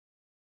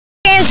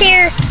seconds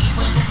here.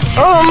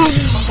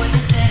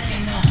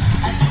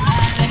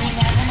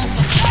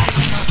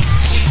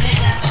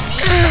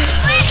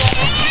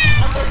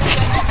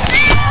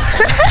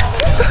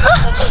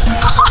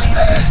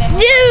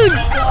 Dude,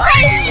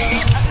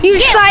 you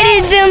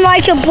sighted them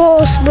like a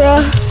pulse,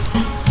 bro.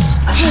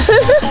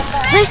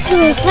 Let's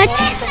move. Let's.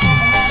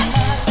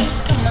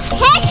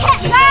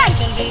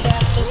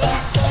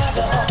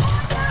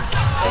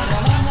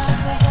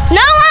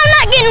 No, I'm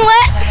not getting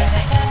wet.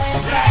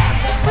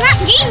 We're not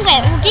getting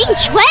wet. We're getting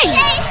sweaty.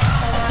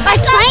 By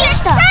playing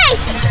stuff.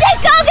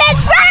 Let's go get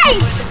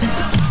sprayed.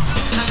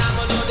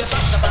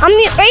 I'm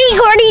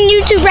recording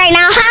YouTube right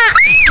now.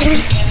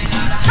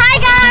 Hi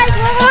guys.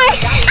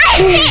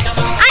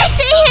 I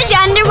see his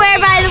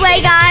underwear, by the way,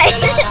 guys.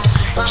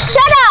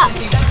 Shut up.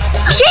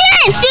 She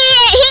didn't see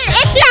it.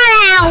 It's not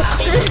out.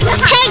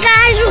 Hey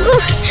guys,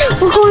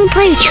 we're going to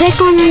play a trick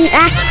on an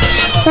act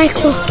like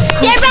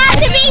they're about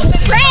to be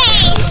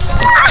sprayed.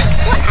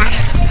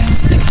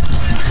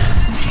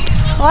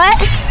 What?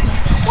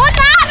 We're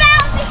not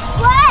about to be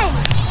sprayed.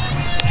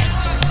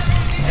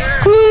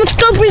 Come on, let's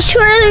go be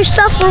sure there's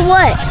stuff or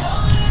what?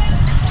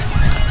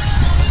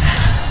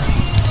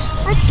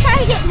 Let's try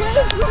to get rid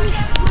of them.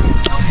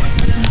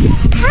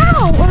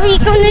 How are we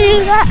going to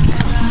do that?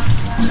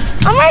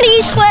 I'm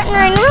already sweating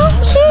right now.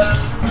 See?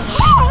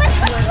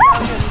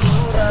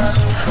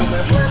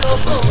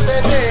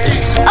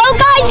 Oh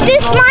guys,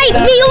 this might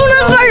be one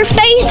of our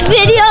face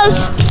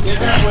videos.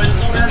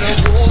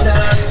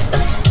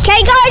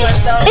 Okay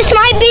guys, this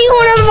might be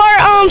one of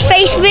our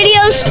face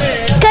videos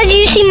because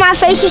you see my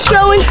face is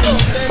showing.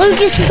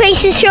 Lucas'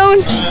 face is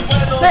showing,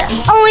 but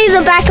only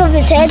the back of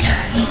his head.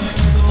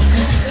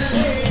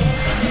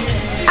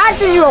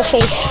 That's his real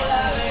face.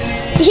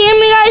 You hear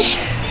me guys?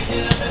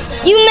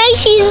 You may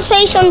see his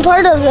face on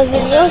part of the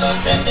videos.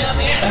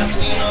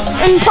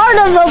 And part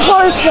of the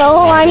parts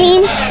though, I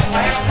mean.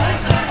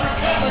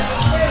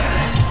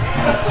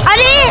 I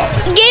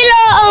didn't get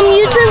a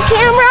YouTube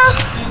camera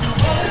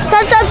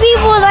because the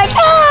people were like,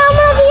 I'm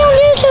gonna be on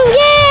YouTube,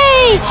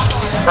 yay!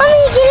 Let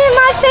me get in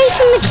my face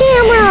in the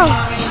camera.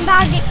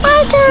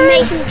 My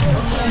turn.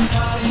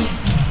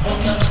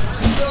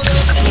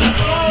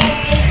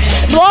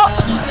 Well,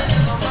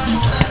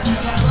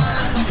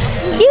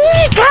 you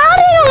just got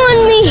it on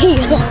me.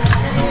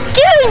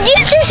 Dude, you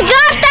just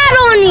got that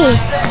on me.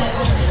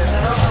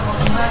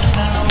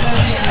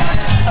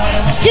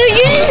 Dude,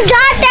 you just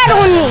got that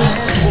on me.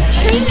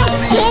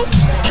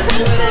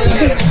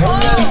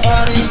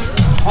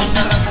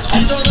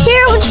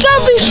 Here, let's go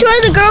be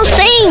sure the girl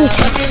sings.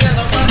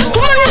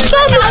 Come on, let's go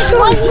be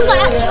sure.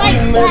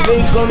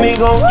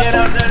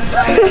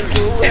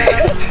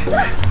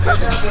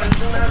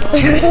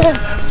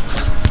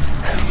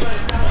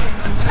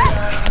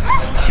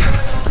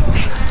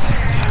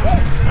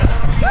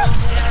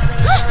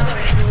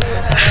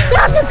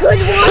 That's a good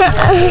one.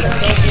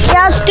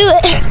 Yeah, let's do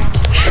it.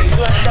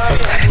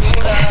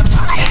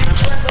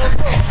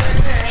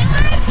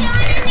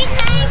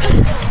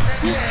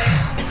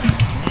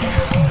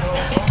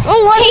 Oh,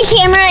 what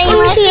camera?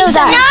 You see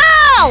that? No!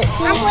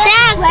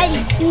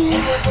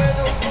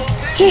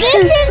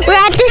 We're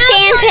at the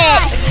sand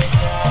pit.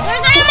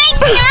 We're gonna make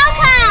snow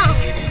come.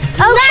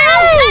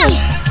 Okay.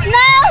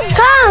 No.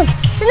 Come.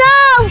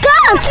 Snow,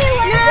 come.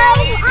 No.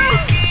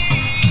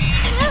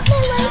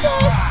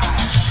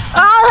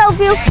 I'll help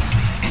you.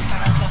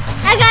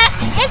 I got it.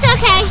 It's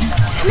okay.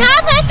 Now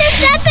put the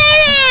stuff in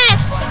it.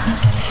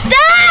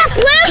 Stop!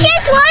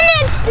 Lucas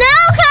wanted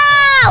snow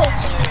cone.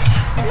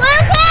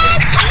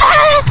 Lucas!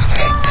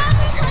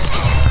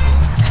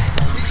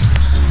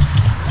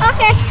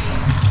 Okay.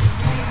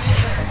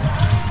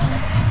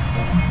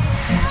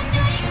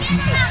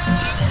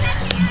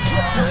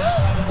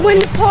 When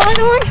the paws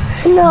on?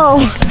 No.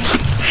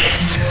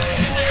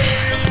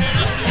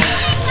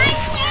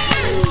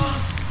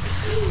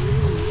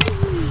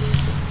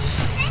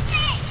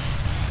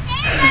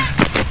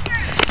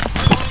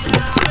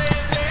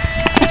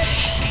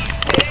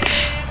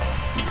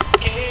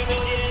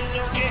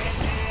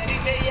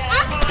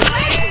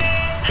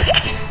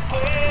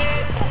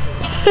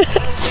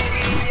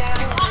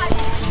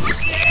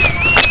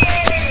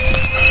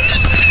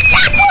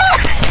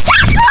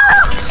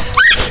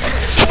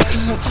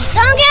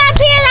 Don't get up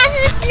here, that's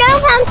a snow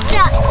cone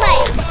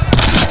place.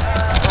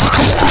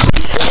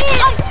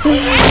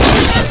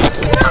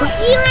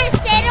 You want to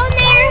sit on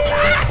there?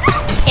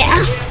 Yeah.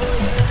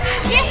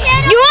 Just sit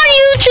on You're on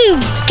YouTube,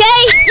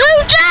 okay?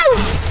 YouTube!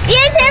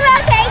 YouTube,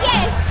 okay,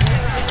 yes.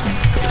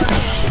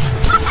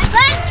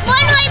 But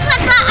when we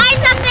put the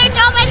ice up there,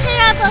 don't mess it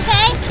up,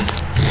 okay?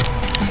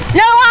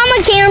 No, I'm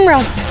a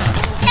camera.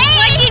 Hey!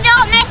 But you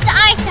don't mess the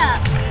ice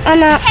up. I'm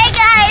not. Hey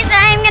guys,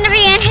 I'm gonna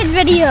be in his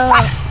video.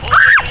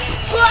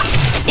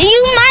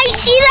 You might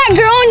see that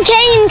girl in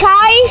Kay and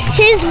Kai,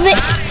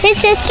 his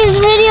sister's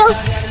video.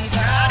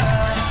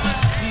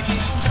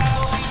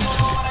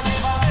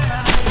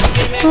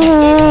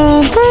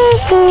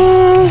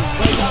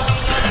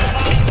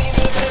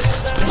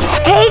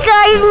 Hey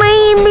guys, my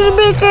name is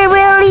Mr.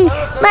 Willie.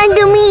 Nice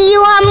to meet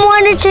you. I'm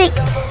one of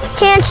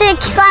 10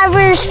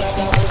 subscribers.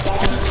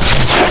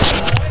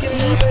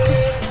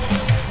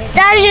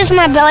 That is just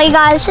my belly,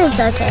 guys. It's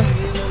okay.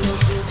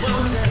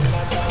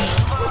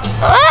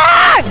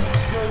 Ah!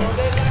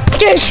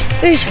 This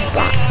is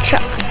rock.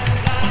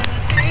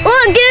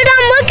 Look, dude,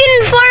 I'm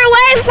looking far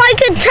away like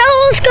a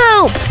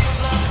telescope.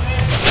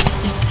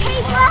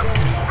 Hey, look,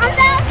 I'm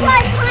about to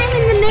climb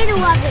in the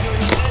middle of it.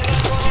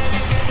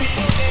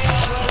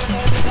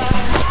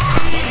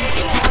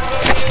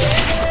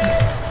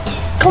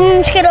 Come on,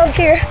 let's get up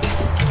here.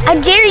 I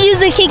dare you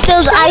to kick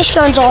those ice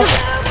cones off.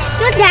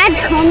 Your dad's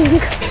coming.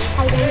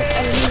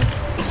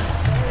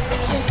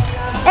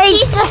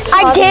 Hey,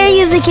 I dare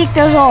you to kick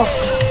those off.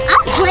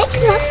 I'll break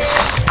them.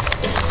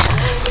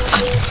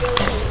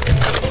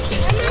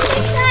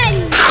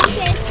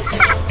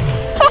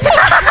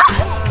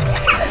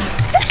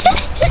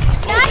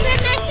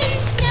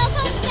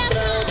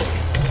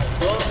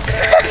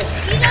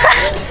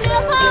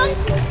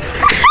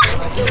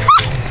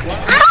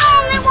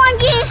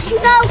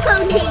 Snow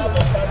cone here.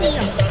 See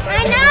you.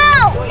 I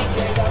know.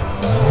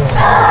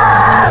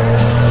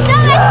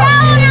 Guys,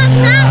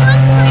 that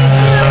one's pretty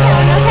snow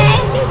cone, okay?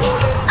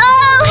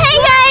 Oh, hey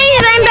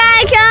guys, I'm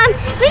back.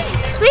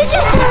 We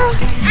just.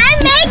 I'm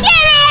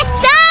making it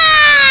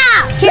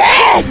stop.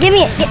 Yeah, give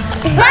me it.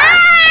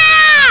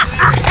 Ah!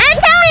 I'm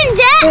telling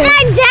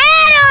my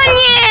dad on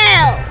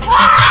you.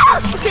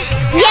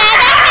 Yeah,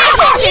 that's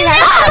messaging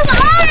us.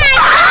 Oh my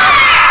God.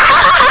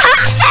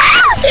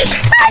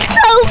 That's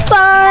so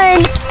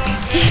fun.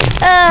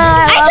 I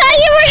thought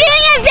you were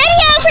doing a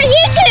video for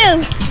YouTube.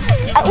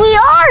 We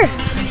are.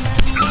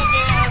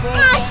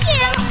 Oh,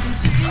 shoot.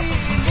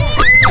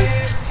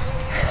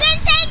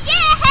 Since they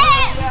get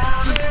him.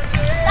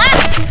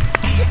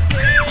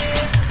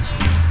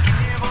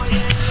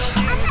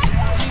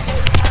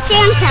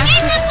 Santa.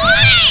 Get the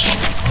boy.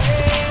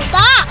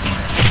 Stop.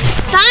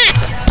 Stop.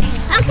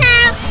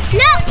 Okay.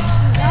 No.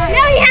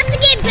 No, you have to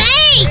get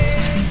bait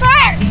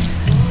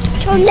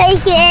first. So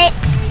make it.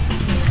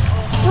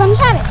 Let me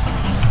have it.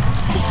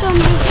 Where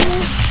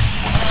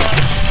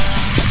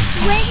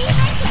do you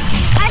make it?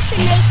 I should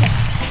make it.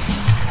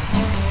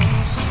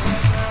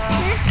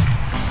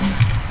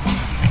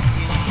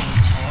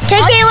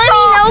 KK, let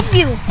me help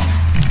you.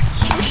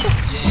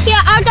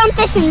 Here, I'll dump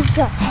this in.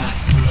 Go.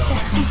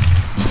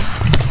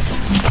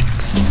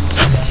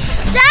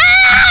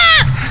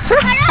 Stop!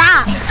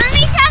 Stop. Let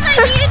me tell the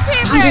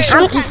YouTuber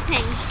something.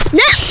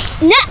 No,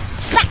 no,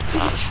 stop.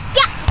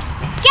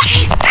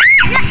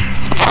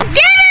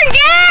 Get her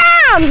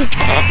down!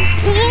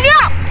 No!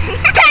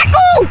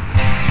 Tackle!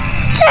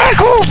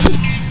 Tackle!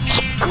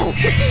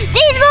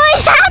 These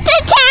boys have to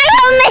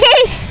tackle me!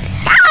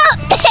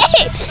 Okay,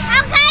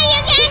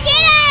 you can't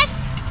get us.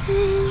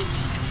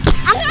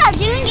 I'm not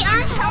doing it.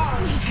 I'm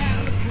sorry.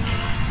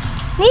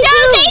 No,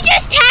 they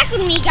just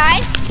tackled me,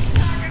 guys.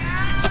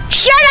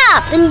 Shut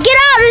up and get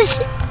out of this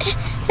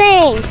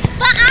thing.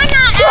 But I'm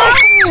not out.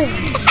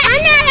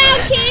 I'm not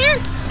out, kid.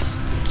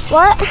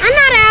 What? I'm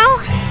not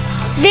out.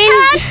 Then,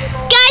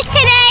 Guys,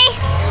 today,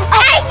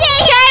 I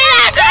think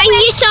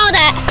you saw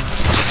that.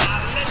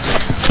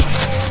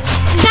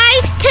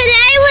 Guys,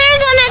 today we're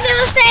gonna do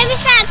a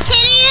famous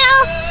activity.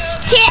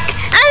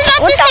 I was about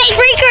what to the say.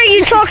 freak are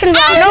you talking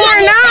about? No,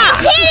 we're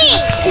not.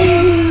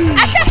 Titties.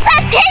 I said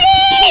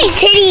titties.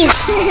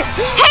 Titties.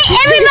 Hey,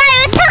 everybody,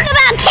 let's talk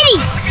about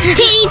titties.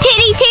 Titty,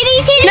 titty, titty,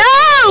 titty.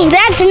 No,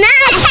 that's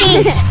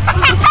nasty.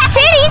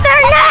 Titties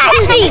are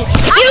nasty.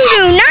 You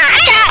do not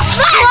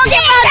talk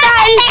about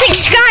that in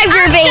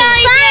subscriber base.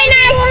 Fine,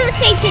 I won't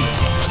say titties.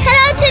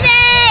 Hello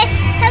today.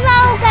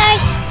 Hello,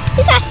 guys.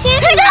 We got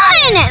Santa. Put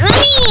on it. Let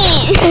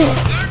me.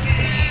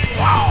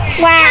 Wow.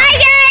 Hi,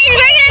 guys.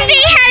 We're going to be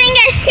having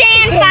a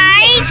sand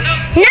fight.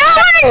 No,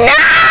 we're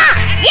not.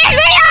 Yes,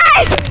 we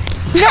are.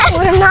 No,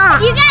 we're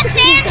not. You got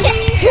sand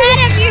inside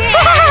of your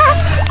head.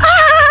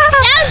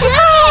 That was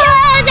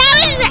Lucas. That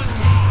was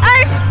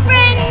our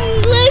friend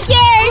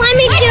Lucas. Let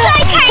me do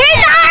it.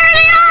 He's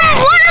already on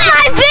one of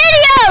my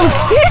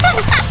videos.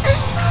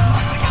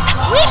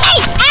 We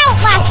made out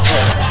last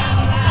year.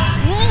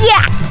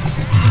 Yeah.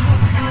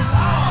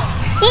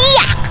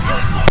 Yeah.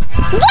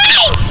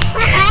 Wait!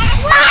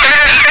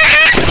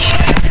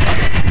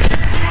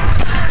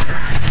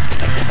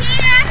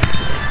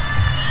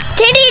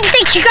 Titty and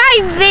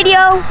subscribe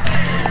video.